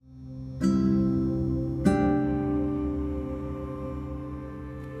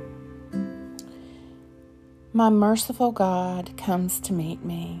My merciful God comes to meet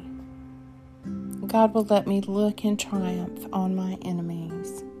me. God will let me look in triumph on my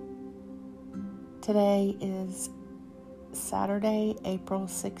enemies. Today is Saturday, April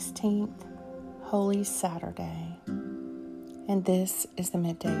 16th, Holy Saturday, and this is the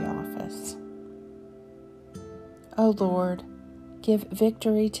Midday Office. O Lord, give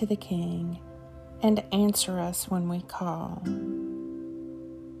victory to the King, and answer us when we call.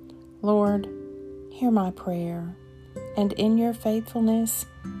 Lord, hear my prayer, and in your faithfulness,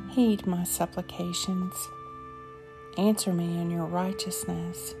 heed my supplications. Answer me in your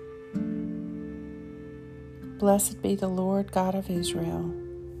righteousness. Blessed be the Lord God of Israel,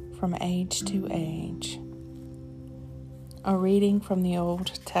 from age to age. A reading from the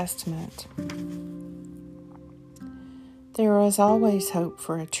Old Testament. There is always hope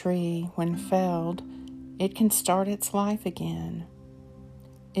for a tree. When felled, it can start its life again.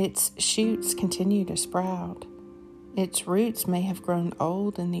 Its shoots continue to sprout. Its roots may have grown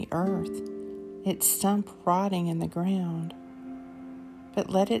old in the earth, its stump rotting in the ground. But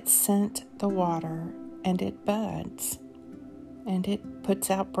let it scent the water, and it buds, and it puts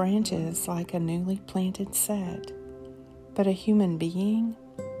out branches like a newly planted set. But a human being,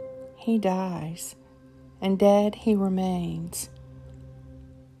 he dies, and dead he remains.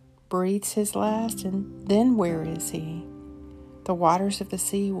 Breathes his last, and then where is he? The waters of the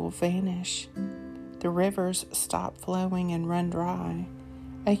sea will vanish. The rivers stop flowing and run dry.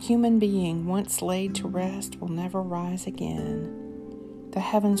 A human being once laid to rest will never rise again. The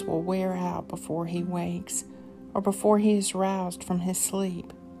heavens will wear out before he wakes, or before he is roused from his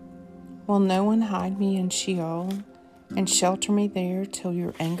sleep. Will no one hide me in Sheol and shelter me there till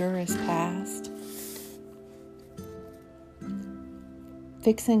your anger is past?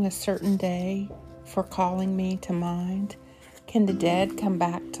 Fixing a certain day for calling me to mind, can the dead come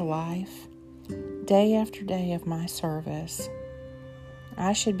back to life? Day after day of my service,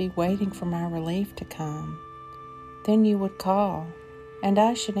 I should be waiting for my relief to come. Then you would call, and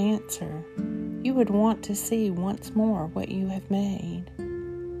I should answer. You would want to see once more what you have made.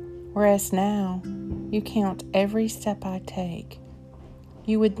 Whereas now, you count every step I take.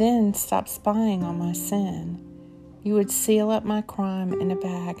 You would then stop spying on my sin. You would seal up my crime in a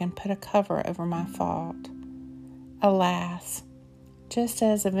bag and put a cover over my fault. Alas, just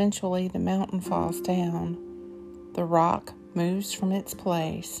as eventually the mountain falls down, the rock moves from its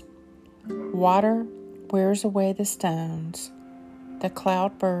place, water wears away the stones, the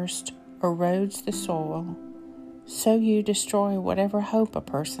cloud burst erodes the soil, so you destroy whatever hope a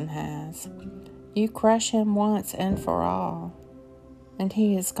person has. You crush him once and for all, and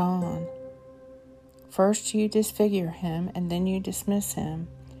he is gone. First you disfigure him, and then you dismiss him.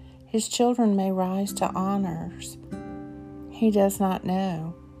 His children may rise to honors he does not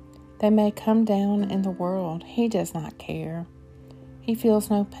know. They may come down in the world. He does not care. He feels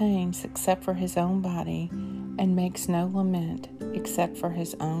no pains except for his own body, and makes no lament except for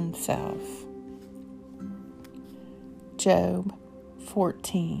his own self. Job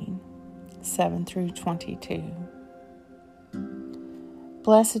 14, 7-22.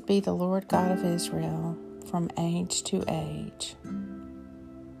 Blessed be the Lord God of Israel, from age to age.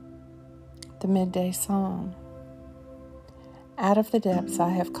 The Midday Psalm. Out of the depths I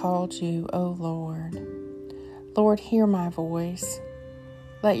have called you, O Lord. Lord, hear my voice.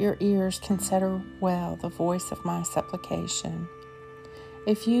 Let your ears consider well the voice of my supplication.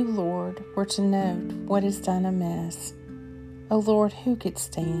 If you, Lord, were to note what is done amiss, O Lord, who could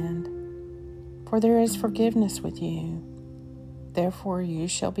stand? For there is forgiveness with you. Therefore you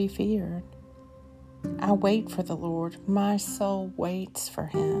shall be feared. I wait for the Lord. My soul waits for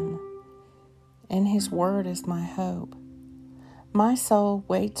him. In his word is my hope. My soul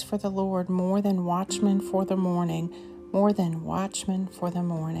waits for the Lord more than watchmen for the morning, more than watchmen for the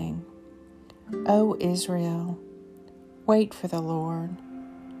morning. O Israel, wait for the Lord.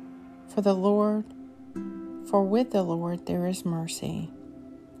 For with the Lord there is mercy.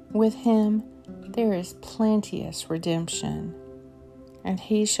 With him there is plenteous redemption, and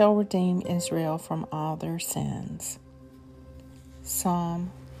he shall redeem Israel from all their sins.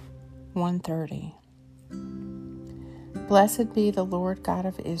 Psalm 130. Blessed be the Lord God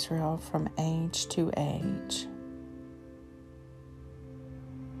of Israel from age to age.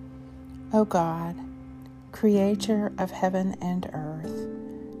 O God, Creator of heaven and earth,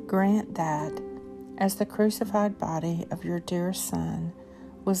 grant that, as the crucified body of your dear Son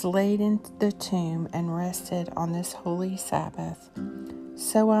was laid in the tomb and rested on this holy Sabbath,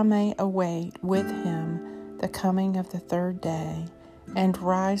 so I may await with him the coming of the third day, and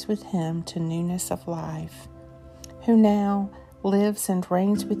rise with him to newness of life, who now lives and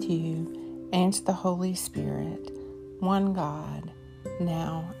reigns with you and to the Holy Spirit, one God,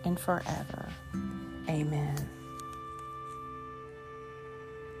 now and forever. Amen.